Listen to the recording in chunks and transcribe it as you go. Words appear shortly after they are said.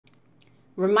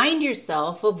Remind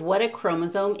yourself of what a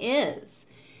chromosome is.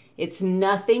 It's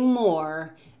nothing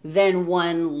more than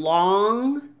one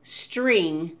long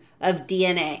string of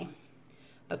DNA.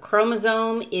 A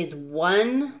chromosome is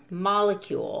one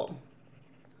molecule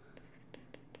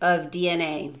of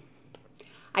DNA.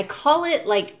 I call it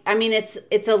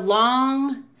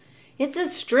it's a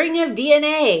string of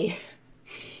DNA.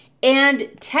 And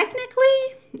technically,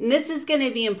 and this is going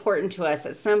to be important to us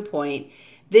at some point,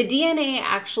 the DNA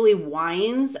actually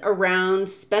winds around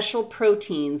special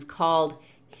proteins called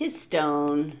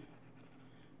histone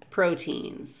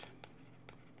proteins.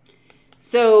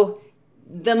 So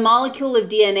the molecule of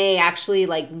DNA actually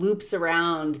loops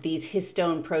around these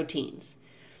histone proteins.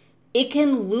 It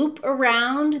can loop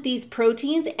around these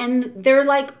proteins and they're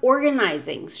like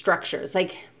organizing structures.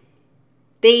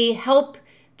 They help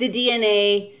the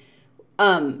DNA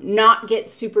not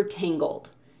get super tangled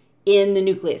in the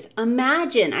nucleus.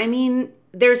 Imagine,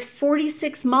 there's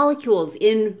 46 molecules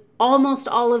in almost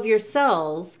all of your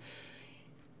cells.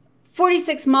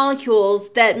 46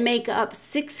 molecules that make up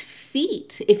 6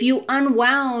 feet. If you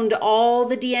unwound all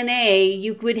the DNA,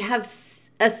 you would have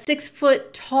a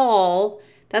 6-foot tall,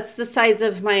 that's the size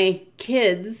of my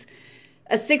kids,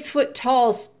 a 6-foot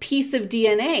tall piece of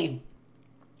DNA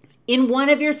in one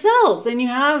of your cells, and you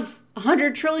have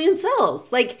 100 trillion cells.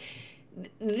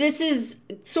 This is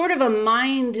sort of a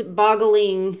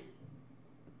mind-boggling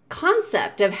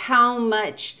concept of how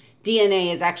much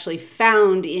DNA is actually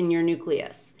found in your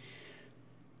nucleus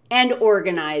and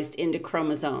organized into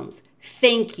chromosomes.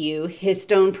 Thank you,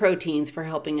 histone proteins, for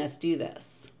helping us do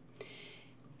this.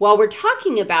 While we're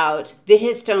talking about the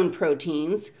histone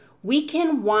proteins, we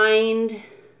can wind,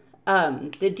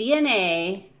 the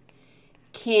DNA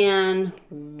can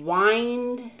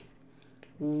wind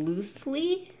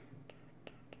loosely.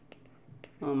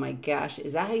 Oh my gosh,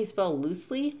 is that how you spell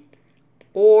loosely?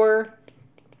 Or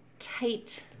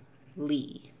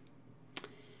tightly.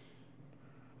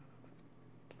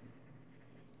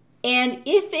 And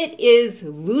if it is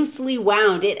loosely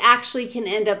wound, it actually can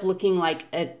end up looking like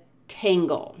a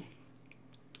tangle.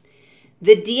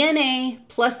 The DNA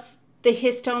plus the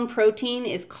histone protein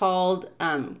is called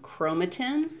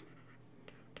chromatin.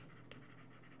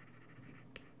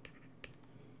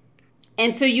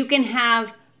 And so you can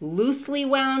have loosely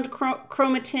wound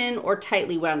chromatin or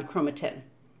tightly wound chromatin.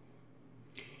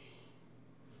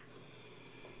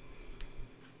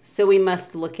 So we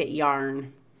must look at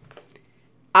yarn.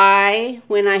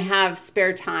 When I have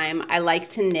spare time, I like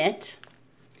to knit.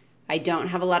 I don't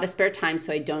have a lot of spare time,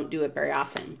 so I don't do it very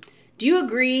often. Do you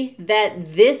agree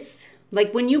that this,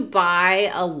 when you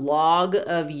buy a log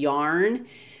of yarn,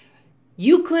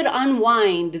 you could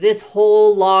unwind this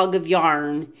whole log of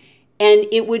yarn and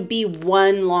it would be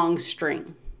one long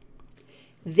string?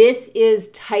 This is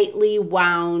tightly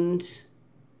wound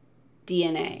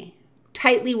DNA,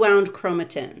 tightly wound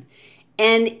chromatin.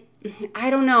 And I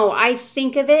don't know, I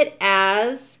think of it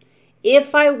as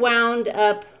if I wound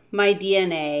up my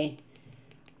DNA,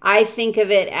 I think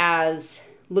of it as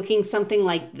looking something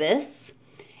like this,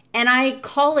 and I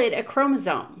call it a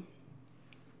chromosome.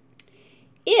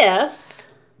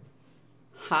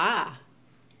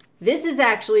 This is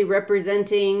actually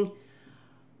representing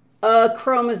a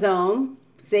chromosome,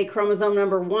 say chromosome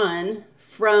number 1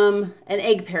 from an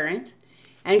egg parent,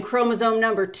 and chromosome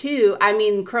number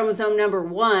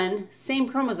 1, same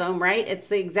chromosome, right? It's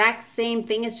the exact same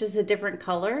thing, it's just a different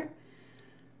color,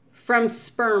 from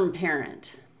sperm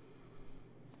parent.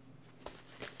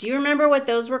 Do you remember what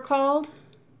those were called?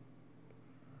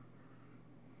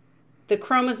 The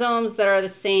chromosomes that are the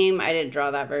same, I didn't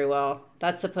draw that very well.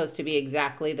 That's supposed to be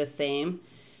exactly the same.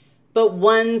 But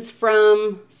one's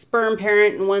from sperm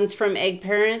parent and one's from egg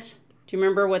parent. Do you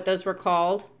remember what those were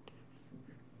called?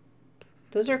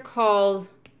 Those are called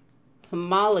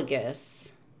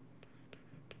homologous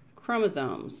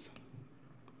chromosomes.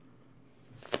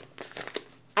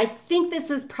 I think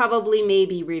this is probably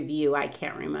maybe review. I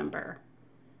can't remember.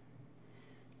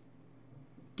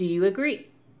 Do you agree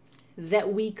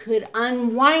that we could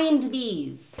unwind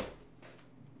these?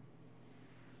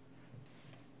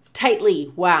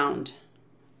 Tightly wound.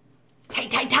 Tight,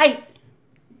 tight, tight.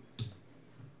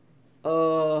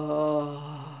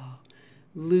 Oh,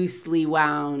 loosely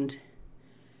wound.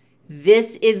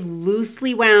 This is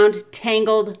loosely wound,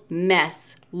 tangled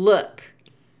mess. Look.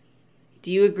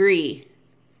 Do you agree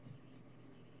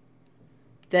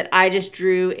that I just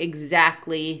drew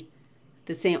exactly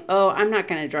the same? Oh, I'm not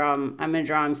going to draw them. I'm going to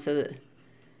draw them so that,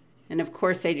 and of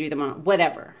course I drew them on,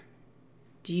 whatever.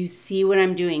 Do you see what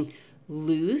I'm doing?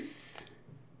 Loose,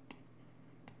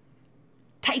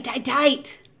 tight, tight,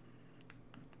 tight.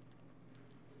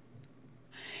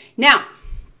 Now,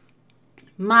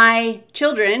 My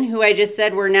children, who I just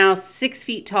said were now 6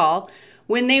 feet tall,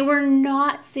 when they were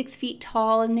not 6 feet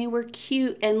tall and they were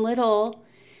cute and little,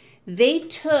 they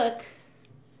took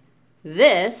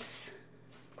this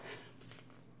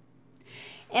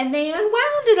and they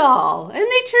unwound it all and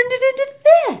they turned it into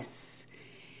this.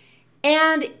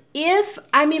 And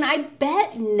I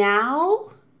bet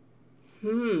now,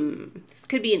 this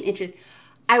could be an interest.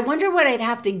 I wonder what I'd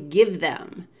have to give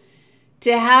them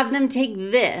to have them take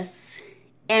this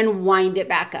and wind it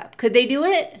back up. Could they do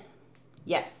it?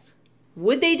 Yes.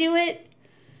 Would they do it?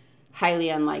 Highly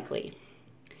unlikely.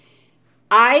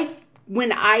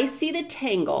 When I see the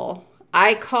tangle,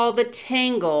 I call the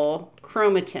tangle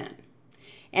chromatin.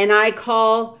 And I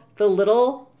call the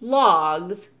little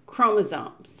logs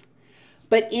chromosomes.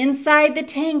 But inside the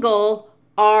tangle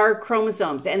are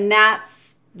chromosomes. And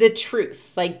that's the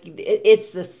truth. Like, it's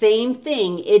the same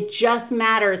thing. It just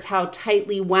matters how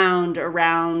tightly wound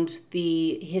around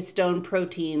the histone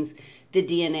proteins the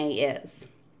DNA is.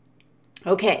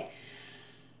 Okay.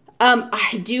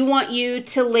 I do want you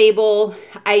to label,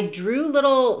 I drew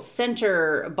little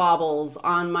center baubles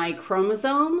on my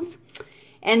chromosomes,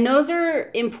 and those are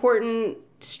important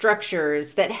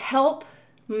structures that help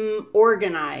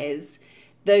organize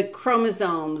the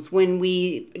chromosomes when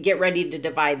we get ready to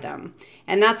divide them.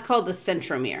 And that's called the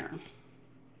centromere.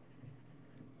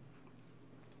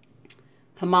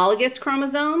 Homologous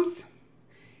chromosomes.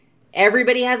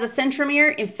 Everybody has a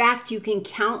centromere. In fact, you can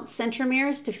count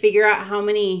centromeres to figure out how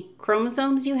many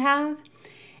chromosomes you have.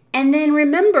 And then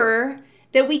remember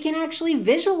that we can actually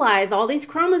visualize all these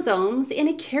chromosomes in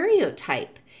a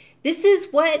karyotype. This is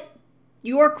what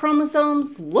your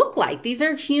chromosomes look like. These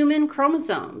are human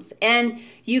chromosomes. And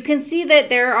you can see that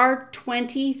there are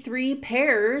 23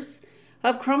 pairs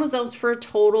of chromosomes for a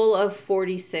total of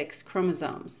 46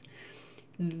 chromosomes.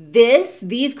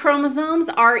 These chromosomes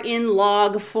are in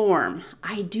log form.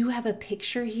 I do have a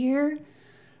picture here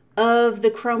of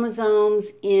the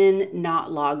chromosomes in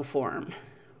not log form.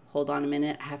 Hold on a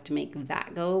minute. I have to make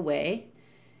that go away.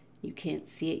 You can't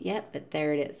see it yet, but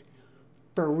there it is.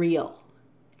 For real.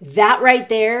 That right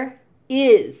there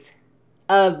is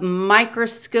a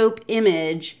microscope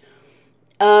image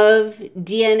of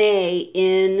DNA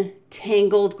in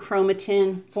tangled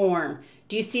chromatin form.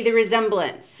 Do you see the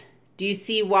resemblance? Do you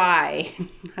see why?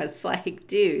 I was like,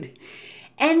 dude.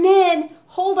 And then,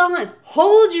 hold on,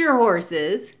 hold your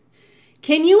horses.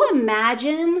 Can you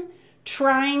imagine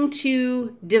trying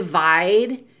to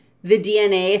divide the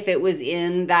DNA if it was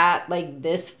in that, like,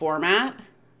 this format?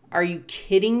 Are you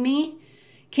kidding me?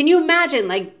 Can you imagine,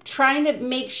 like, trying to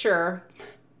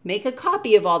make a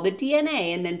copy of all the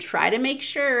DNA and then try to make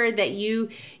sure that you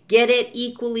get it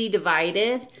equally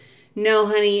divided? No,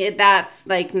 honey, that's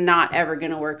like not ever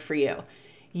going to work for you.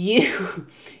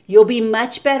 You'll be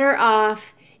much better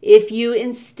off if you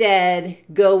instead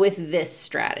go with this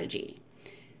strategy.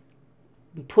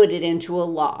 Put it into a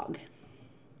log.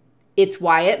 It's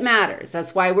why it matters.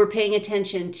 That's why we're paying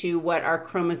attention to what our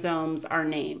chromosomes are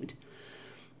named.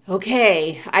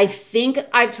 Okay, I think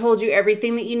I've told you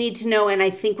everything that you need to know, and I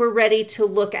think we're ready to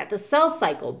look at the cell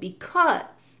cycle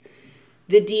because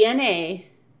the DNA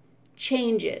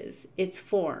changes its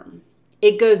form.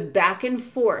 It goes back and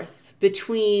forth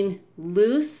between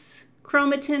loose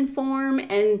chromatin form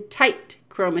and tight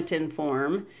chromatin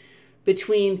form,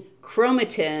 between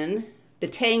chromatin, the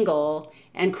tangle,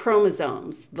 and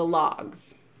chromosomes, the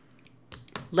logs.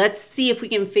 Let's see if we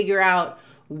can figure out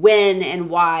when and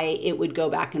why it would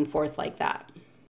go back and forth like that.